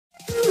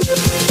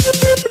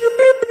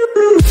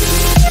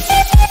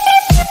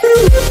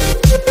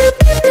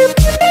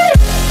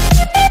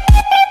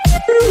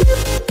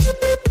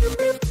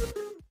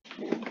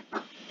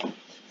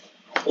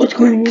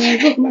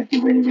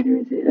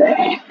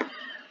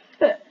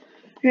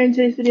Here in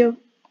today's video,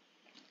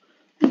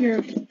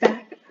 we're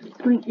back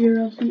playing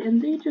ERLC,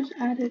 and they just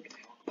added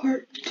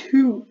part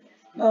 2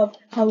 of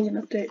Halloween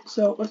update.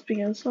 So let's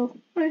begin. So,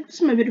 alright, this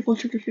is my beautiful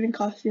trick-or-treating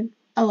costume.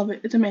 I love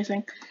it. It's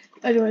amazing.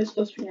 Anyways,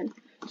 let's begin.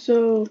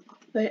 So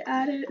they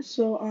added.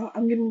 So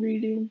I'm gonna be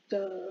reading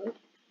the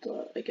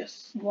I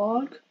guess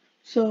log.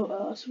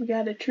 So we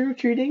got a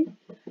trick-or-treating.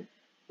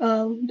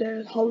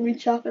 There's Halloween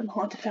shop and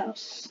haunted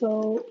house.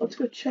 So let's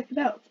go check it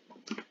out.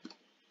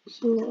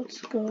 So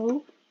let's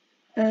go.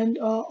 And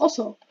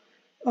also,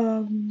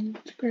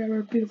 let's grab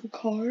our beautiful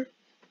car.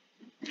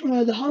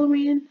 The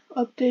Halloween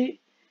update,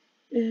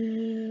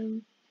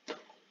 did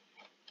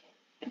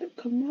it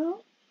come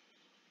out?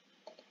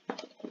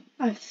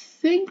 I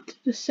think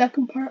the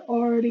second part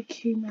already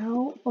came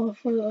out,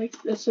 for like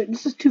this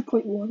is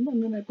 2.1,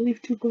 and then I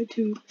believe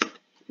 2.2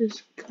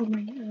 is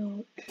coming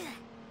out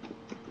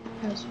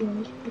as well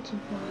as what's in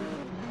Florida.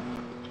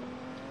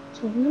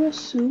 So I'm gonna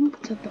assume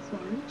it's at the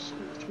Florence, so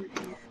that's where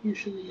it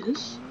usually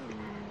is.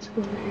 Let's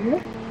go over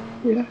here.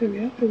 Here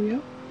we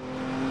go.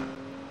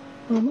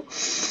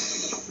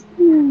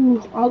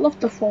 Ooh, I love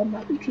the fall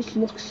map. It just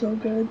looks so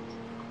good.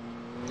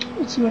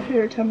 It's my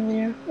favorite time of the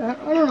year.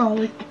 I don't know,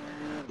 like,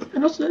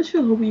 and also this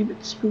feels a wee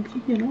bit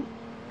spooky, you know.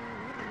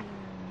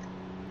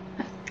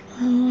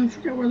 Oh, I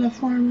forget where that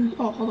farm is.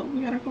 Oh, hold on,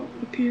 we gotta go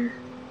up here.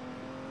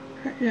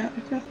 Yeah,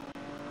 okay.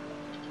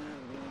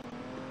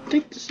 I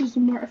think this is the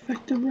more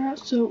effective route.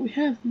 So we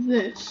have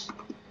this.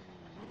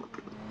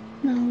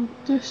 Now,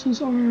 this is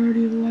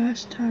already the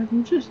last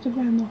time, just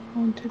around the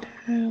haunted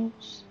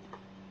house.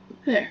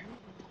 There.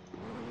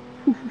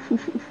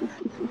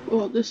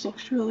 Oh, this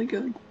looks really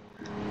good.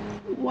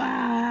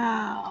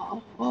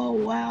 Wow. Oh,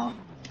 wow.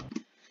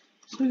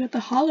 So we got the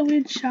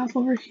Halloween shop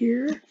over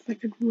here, if I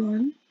could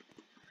run.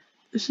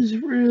 This is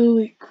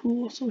really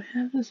cool. So we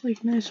have this,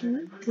 like, nice,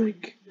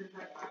 like,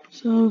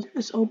 so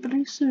it's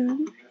opening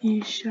soon,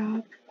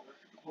 eShop.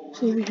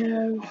 So we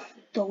have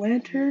the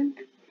lantern,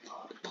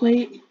 the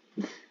plate,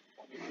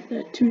 we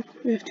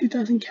have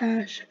 2,000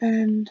 cash,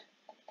 and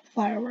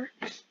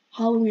fireworks.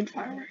 Halloween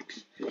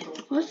fireworks.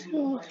 Let's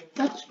go.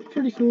 That's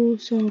pretty cool.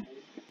 So,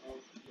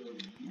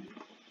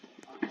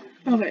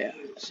 okay, yeah.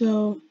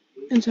 So,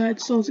 inside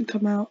still hasn't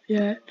come out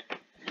yet.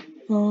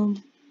 Still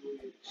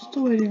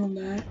waiting on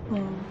that.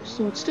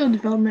 So it's still in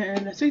development,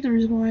 and I think the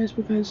reason why is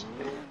because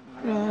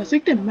I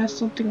think they messed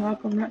something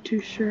up. I'm not too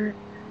sure,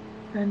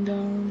 and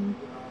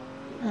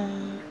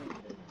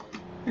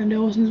it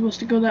wasn't supposed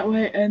to go that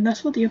way, and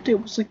that's what the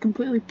update was, like,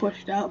 completely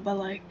pushed out by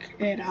like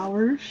 8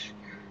 hours.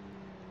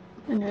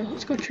 Anyway,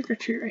 let's go trick or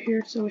treat right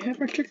here. So we have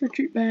our trick or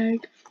treat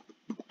bag.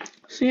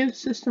 Save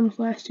systems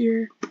last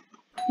year.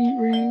 Eat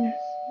ring.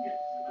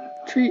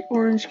 Treat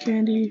orange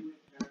candy.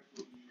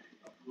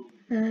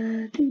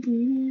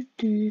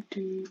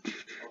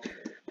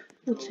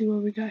 Let's see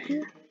what we got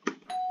here.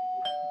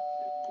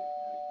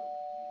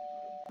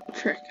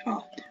 Trick.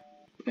 Oh,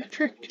 we got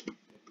tricked.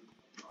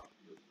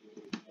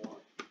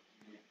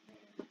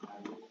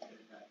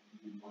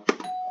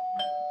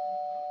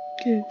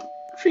 Good.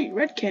 Treat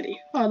red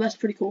candy. Oh, that's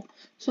pretty cool.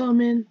 So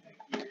I'm in.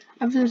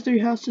 After there's 3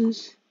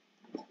 houses,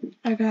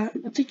 I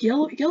think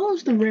yellow. Yellow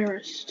is the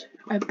rarest,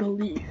 I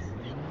believe.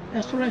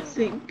 That's what I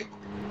think.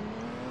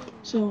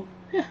 So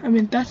yeah, I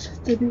mean that's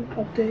the new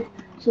update.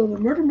 So the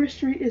murder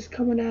mystery is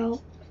coming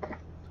out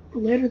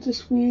later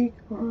this week.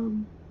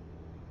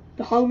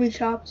 The Halloween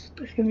shops,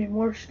 there's gonna be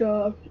more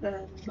stuff,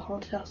 and the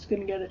haunted house is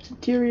gonna get its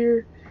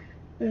interior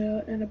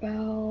in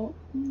about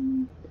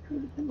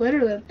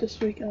later than this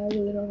week. I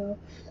really don't know.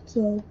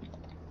 So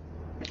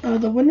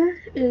the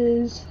winner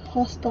is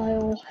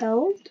Hostile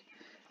Held,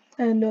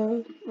 and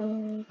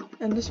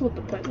this is what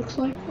the plate looks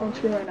like on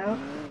screen right now.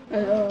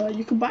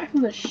 You can buy it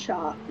from the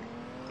shop.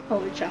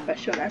 Halloween shop I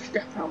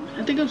forgot how much.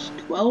 I think it was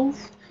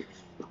 12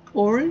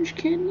 orange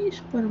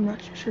candies, but I'm not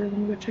too sure. Let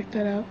me go check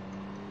that out.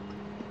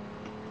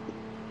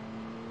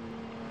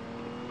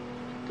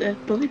 I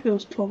believe it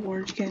was 12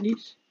 orange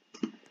candies.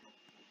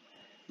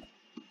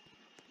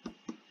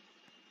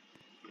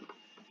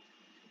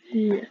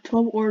 Yeah,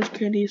 12 orange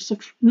candies.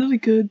 Looks really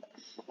good.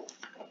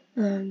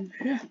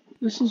 Yeah,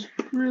 this is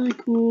really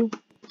cool.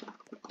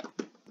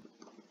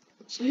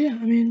 So yeah,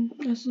 I mean,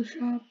 that's the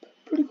shop.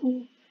 Pretty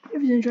cool.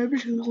 If you enjoyed, be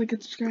sure to like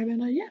and subscribe,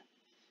 and yeah,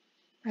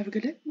 have a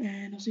good day,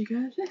 and I'll see you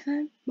guys next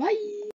time. Bye!